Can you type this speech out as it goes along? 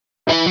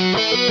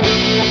Hey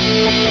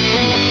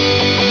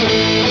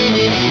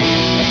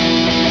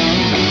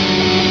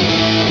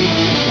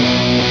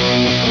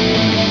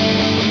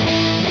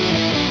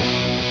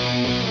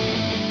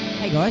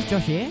guys,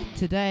 Josh here.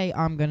 Today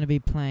I'm going to be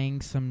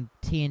playing some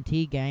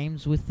TNT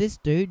games with this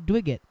dude,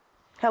 Dwigtt.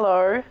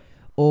 Hello.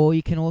 Or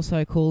you can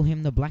also call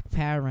him the Black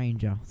Power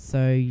Ranger.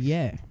 So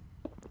yeah.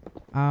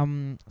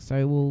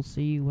 So we'll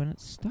see when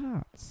it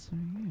starts. So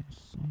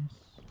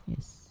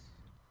yes.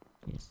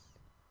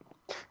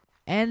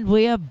 And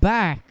we are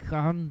back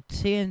on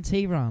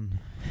TNT Run.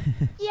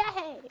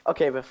 Yay!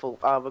 Okay, we're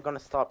gonna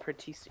start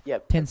pretty soon. Yeah.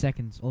 10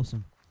 seconds,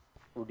 awesome.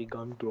 The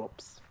gun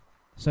drops.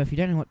 So if you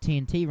don't know what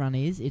TNT Run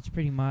is, it's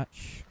pretty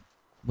much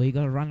where you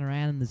gotta run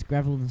around in this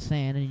gravel and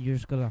sand and you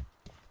just gotta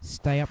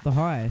stay up the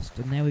highest.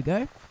 And there we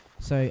go.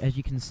 So as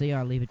you can see,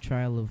 I leave a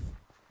trail of...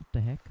 what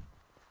the heck?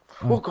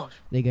 Oh gosh.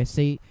 There you go.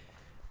 See,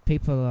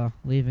 people are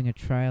leaving a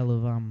trail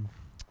of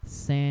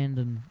sand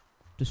and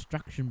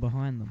destruction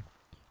behind them.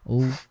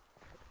 Oh,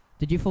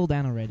 did you fall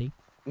down already?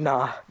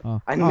 Nah.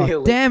 Oh, I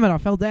nearly. Damn it! I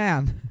fell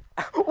down.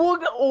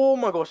 Oh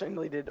my gosh! I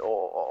nearly did.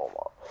 Oh.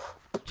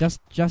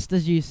 Just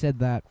as you said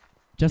that.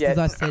 Just as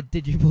I said,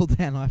 did you fall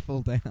down? I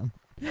fall down.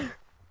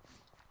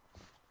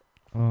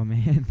 Oh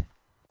man.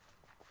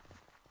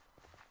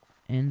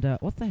 And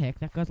what the heck?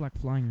 That guy's like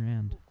flying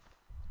around.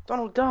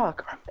 Donald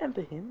Duck. I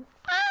remember him.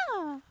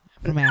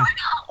 From our...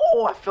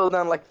 Oh, I fell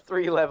down like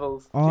 3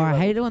 levels. Oh, I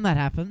hate it when that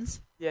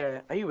happens. Yeah.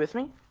 Are you with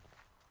me?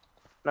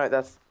 No,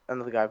 that's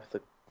another guy with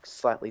a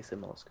slightly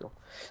similar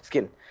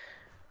skin.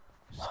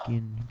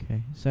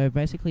 Okay. So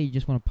basically, you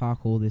just want to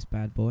parkour this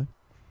bad boy.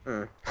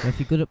 So if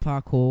you're good at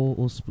parkour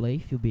or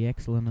spleef, you'll be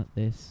excellent at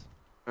this.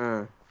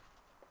 Oh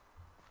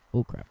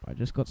crap! I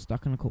just got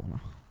stuck in a corner.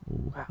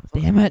 Oh, wow,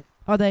 damn it!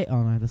 Oh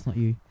no, that's not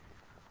you.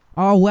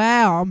 Oh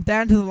wow! I'm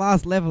down to the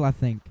last level. I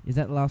think. Is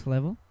that the last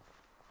level?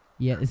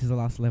 Yeah, this is the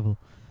last level.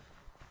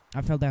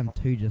 I fell down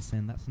 2 just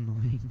then. That's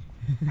annoying.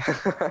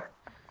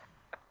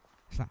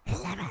 It's like,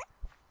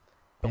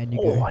 and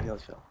you go. I nearly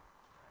fell.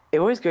 It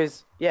always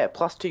goes, yeah,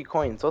 +2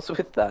 coins. What's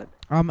with that?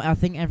 I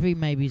think every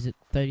maybe is it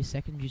 30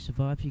 seconds you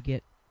survive, you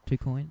get 2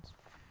 coins.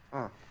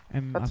 Oh, I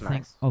that's think.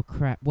 nice. Oh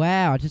crap!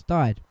 Wow, I just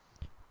died.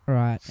 All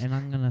right, and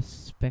I'm gonna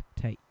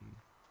spectate you.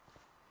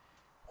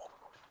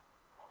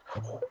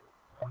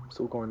 I'm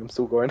still going.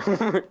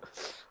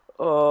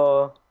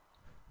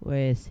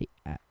 Where's he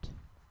at?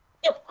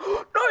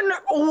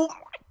 No.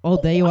 Oh,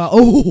 there you are.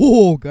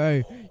 Oh,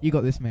 go! You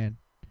got this, man.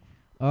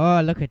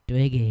 Oh, look at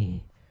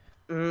Dwigtt.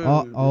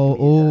 Oh,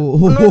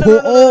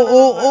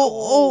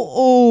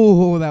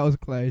 that was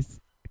close.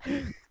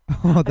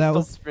 Oh, that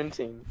was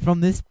sprinting.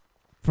 From this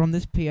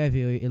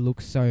POV. It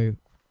looks so.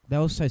 That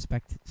was so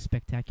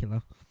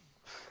spectacular.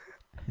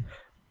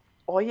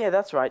 Oh yeah,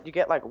 that's right. You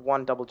get like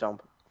 1 double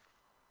jump.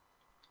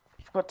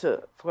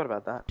 Forgot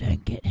about that.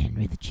 Don't get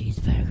Henry the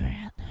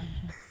cheeseburger out.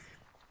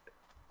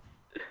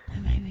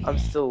 Maybe, I'm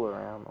still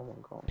around. Oh my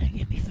god. Don't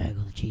get me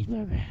Fogel the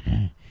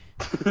cheeseburger.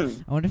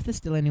 I wonder if there's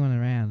still anyone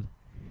around.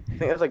 I think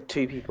there's like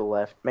 2 people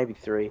left, maybe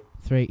 3.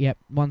 3. Yep,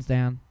 1's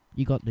down.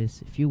 You got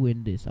this. If you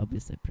win this, I'll be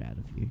so proud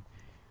of you.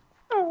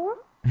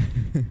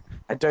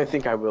 I don't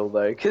think I will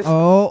though, cause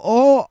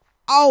oh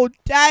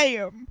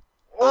damn!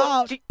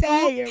 Oh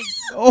damn!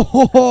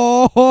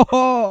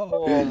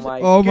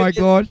 Oh my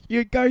gosh!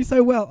 You're going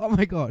so well. Oh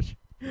my gosh!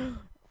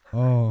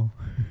 Oh,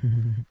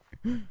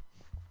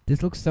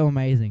 this looks so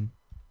amazing.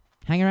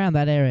 Hang around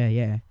that area,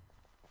 yeah.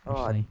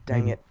 Oh Actually,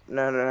 dang maybe. it!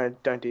 No!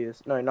 Don't do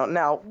this. No, not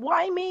now.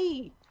 Why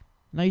me?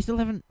 No, you still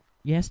haven't.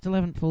 Yeah, still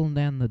haven't fallen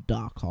down the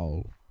dark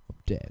hole of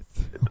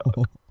death.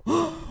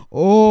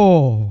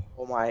 Oh.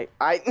 Oh my!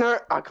 I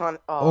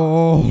can't.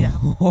 Oh. Yeah.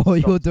 Oh,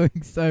 you're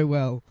doing so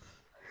well.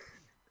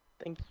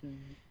 Thank you.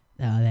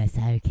 Oh, that's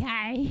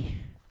okay.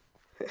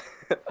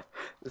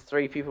 There's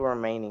 3 people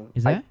remaining.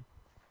 Is there?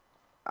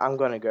 I'm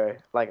gonna go.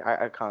 Like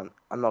I can't.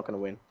 I'm not gonna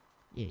win.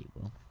 Yeah, you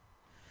will.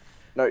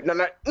 No!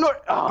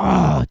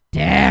 Oh,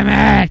 damn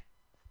it!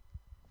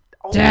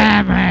 Oh,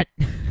 Damn it!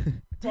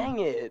 dang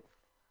it!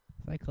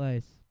 So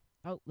close.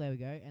 Oh, there we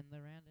go. And the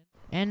round.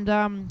 And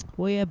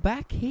we're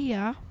back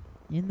here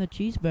in the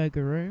cheeseburger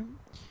room,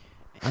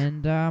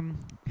 and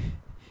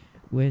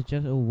we're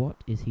just. Oh, what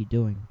is he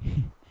doing?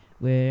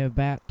 We're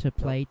about to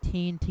play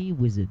TNT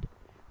Wizard,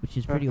 which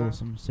is pretty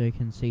awesome. So you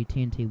can see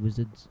TNT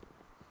Wizards.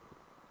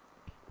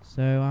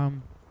 So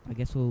I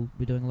guess we'll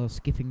be doing a little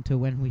skipping to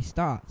when we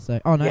start. So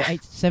no,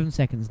 7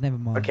 seconds. Never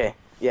mind. Okay,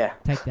 yeah.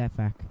 Take that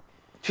back.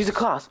 She's a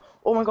class.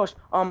 Oh my gosh.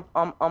 I'll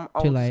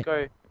late. just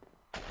go.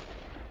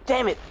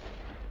 Damn it.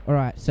 All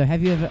right. So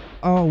have you ever?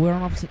 Oh, we're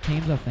on opposite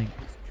teams, I think.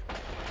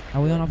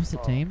 Are we on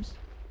opposite teams?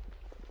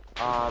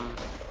 Have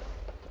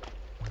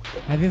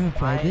you ever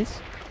played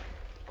this?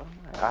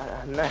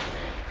 No.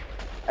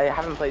 I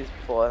haven't played this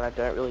before, and I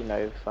don't really know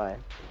if I.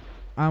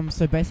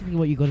 So basically,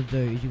 what you got to do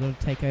is you got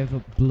to take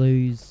over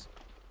Blue's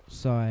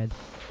side.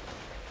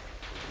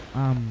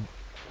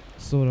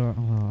 Sort of.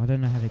 Oh, I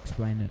don't know how to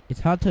explain it.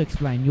 It's hard to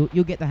explain.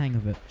 You'll get the hang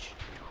of it.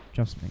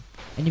 Trust me.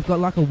 And you've got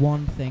like a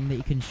wand thing that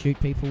you can shoot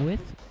people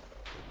with.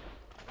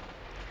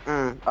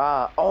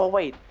 Oh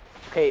wait.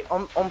 Okay,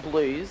 on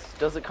blues,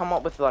 does it come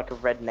up with like a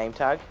red name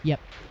tag? Yep.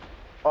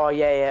 Oh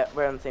yeah,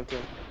 we're on the same team.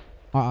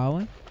 Are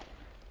we?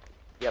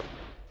 Yep.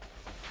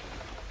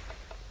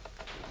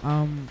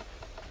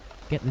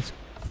 Get this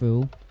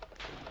fool.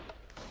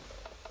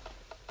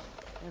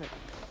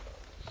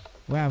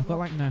 Wow, I've got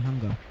like no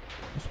hunger.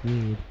 That's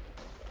weird.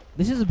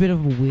 This is a bit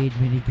of a weird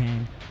mini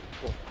game.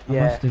 I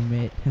Yeah. must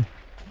admit.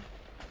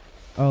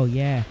 Oh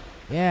yeah,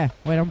 yeah.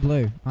 Wait, I'm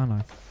blue, aren't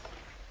I?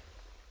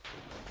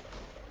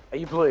 Are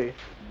you blue?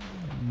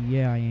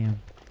 Yeah, I am.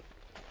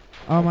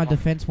 Oh, my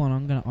defense one.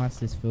 I'm gonna ice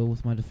this fool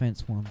with my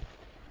defense wand.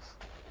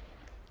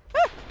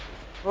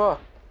 Oh,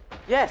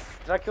 yes.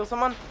 Did I kill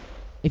someone?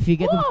 If you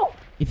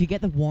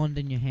get the wand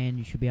in your hand,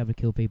 you should be able to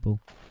kill people.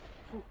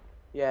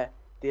 Yeah,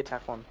 the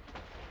attack one.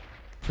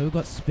 So we've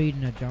got speed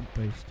and a jump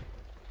boost.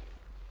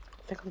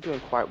 I think I'm doing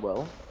quite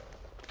well.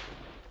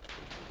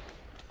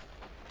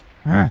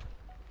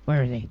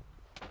 Where is he?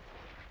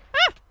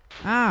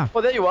 Ah!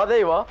 Oh, there you are. There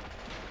you are.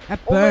 That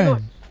Oh my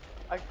burns. gosh.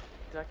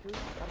 Did I kill you?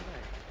 I don't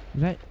know.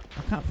 Is that?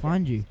 I can't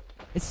find you.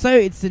 It's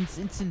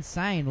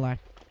insane. Like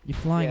you're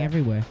flying Yeah.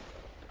 everywhere.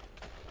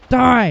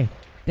 Die!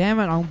 Damn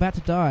it! I'm about to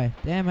die.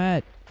 Damn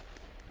it!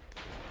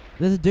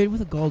 There's a dude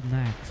with a golden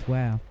axe.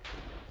 Wow.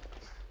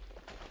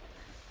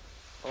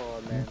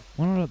 Oh man.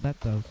 Wonder what that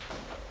does.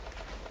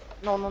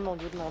 No, you're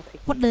not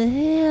picking. What the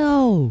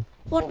hell?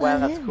 What Oh, the wow,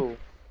 hell? that's cool.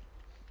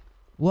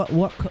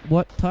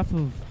 What type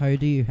of hoe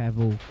do you have?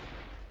 All?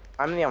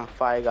 I'm the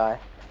fire guy.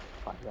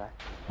 Fire guy.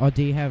 Or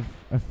do you have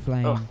a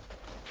flame Oh.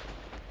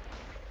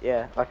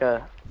 Yeah, like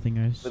a.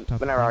 thingers? type of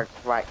Whenever thing?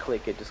 I right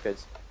click, it just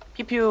goes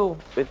pew pew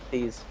with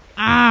these.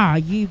 Ah,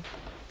 you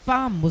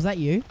bum! Was that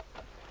you?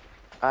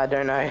 I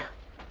don't know.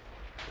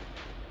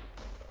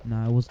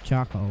 No, it was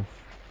charcoal.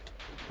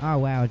 Oh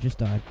wow, I just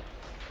died.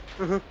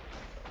 Mhm.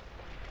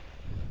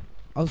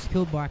 I was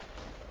killed by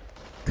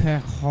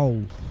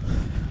Kerhole.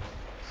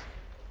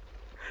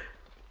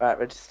 Right,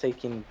 we're just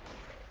taking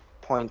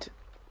point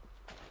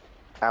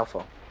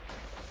alpha.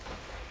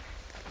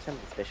 Some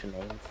special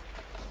names.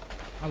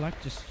 I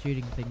like just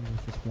shooting things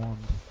with this wand.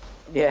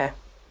 Yeah.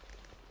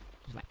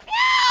 Just like,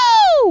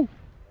 no!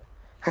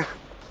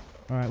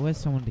 Alright, where's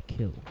someone to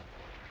kill?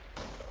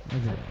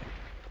 Over there.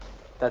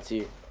 That's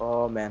you.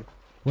 Oh man.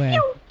 Where?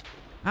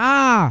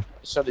 Ah!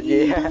 Shot at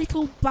You you.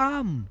 little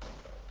bum!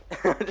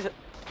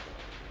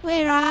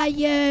 Where are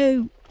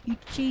you? You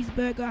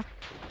cheeseburger!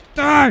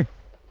 Die!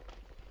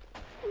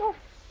 No.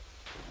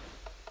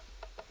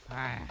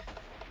 Ah.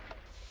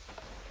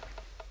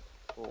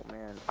 Oh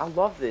man, I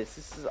love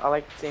this. I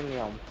like seeing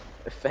the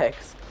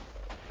effects.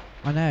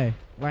 I know.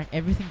 Like,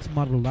 everything's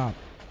muddled up.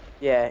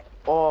 Yeah.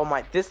 Oh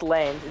my, this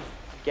land is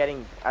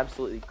getting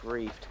absolutely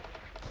griefed.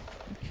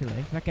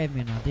 Actually, that gave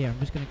me an idea. I'm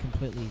just going to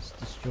completely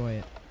destroy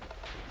it.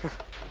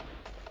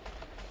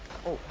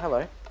 Oh,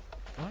 hello.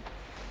 What?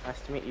 Nice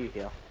to meet you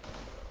here.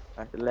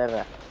 Like the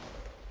leather.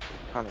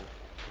 Coming.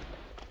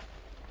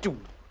 Where'd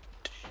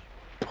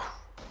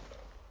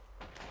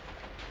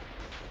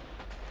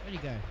he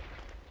go?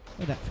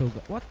 Where'd that Phil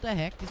go? What the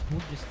heck? This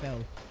wood just fell.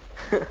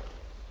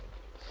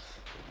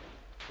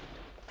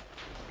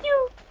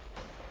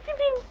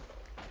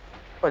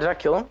 Oh, did I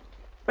kill him?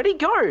 Where'd he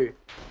go?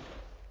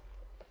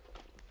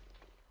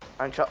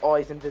 I'm trying. Oh,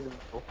 he's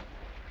invisible.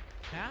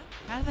 How?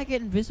 How did they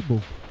get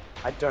invisible?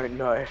 I don't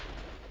know.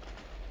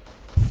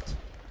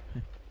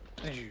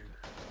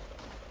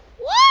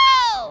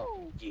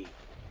 Whoa! Yeah.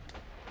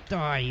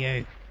 Die,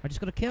 you. I just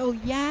got a kill.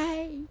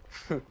 Yay!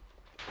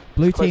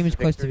 Blue Close team to is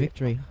close to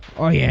victory. victory.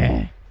 Oh,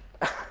 yeah.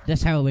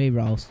 That's how we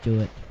roll,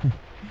 Stuart.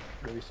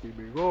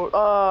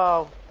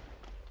 Oh.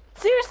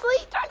 Seriously?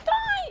 Don't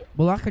die!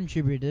 Well, I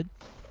contributed.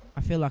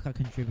 I feel like I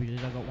contributed.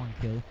 I got one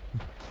kill.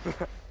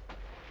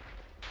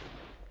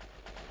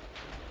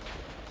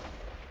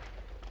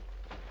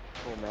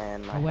 Oh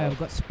man, my Oh, wow. health. We've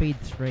got speed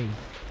 3.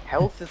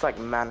 Health is like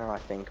mana, I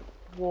think.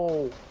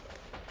 Whoa.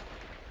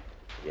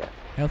 Yeah.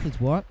 Health is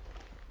what?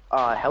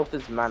 Health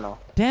is mana.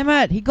 Damn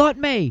it! He got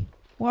me!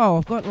 Whoa,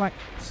 I've got, like,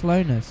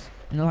 slowness.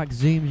 And it, like,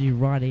 zooms you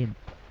right in.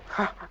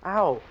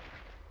 Ow.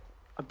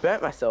 I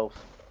burnt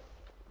myself.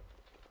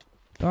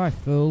 Die,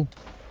 fool.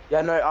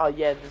 Yeah, no,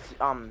 yeah, this,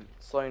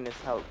 slowness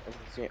help.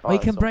 Oh, you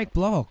can break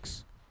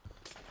blocks.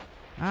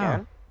 Ow.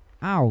 Can?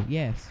 Ow,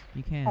 yes,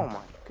 you can. Oh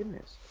my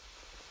goodness.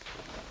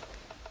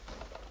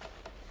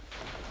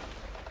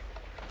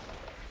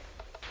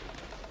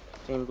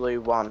 Team Blue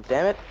won.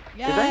 Damn it.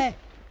 Did they? Yay!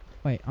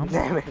 Wait, I'm...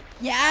 Damn it.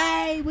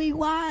 Yay, we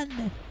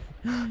won!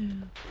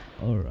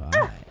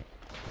 Alright.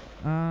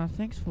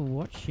 Thanks for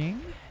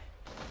watching.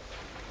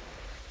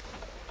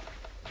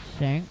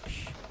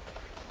 Thanks.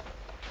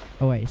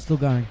 Oh wait, it's still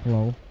going.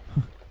 Lol.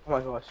 Oh my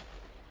gosh.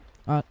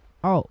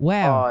 Oh,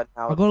 wow. Oh,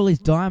 now I got all these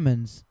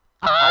diamonds.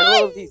 I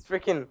got all these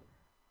freaking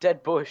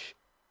dead bush.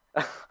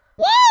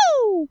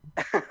 Woo!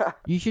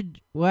 You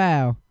should...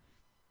 Wow.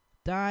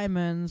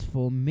 Diamonds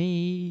for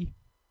me.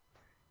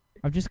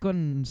 I've just got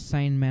an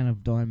insane amount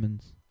of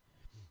diamonds.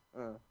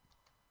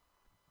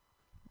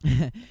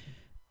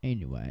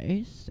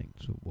 Anyways,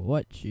 thanks for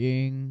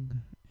watching.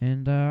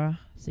 And,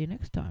 see you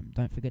next time.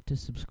 Don't forget to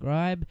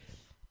subscribe,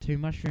 to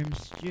mushroom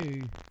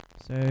stew.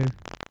 So,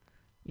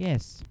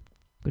 yes,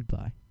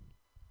 goodbye.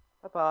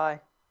 Bye bye.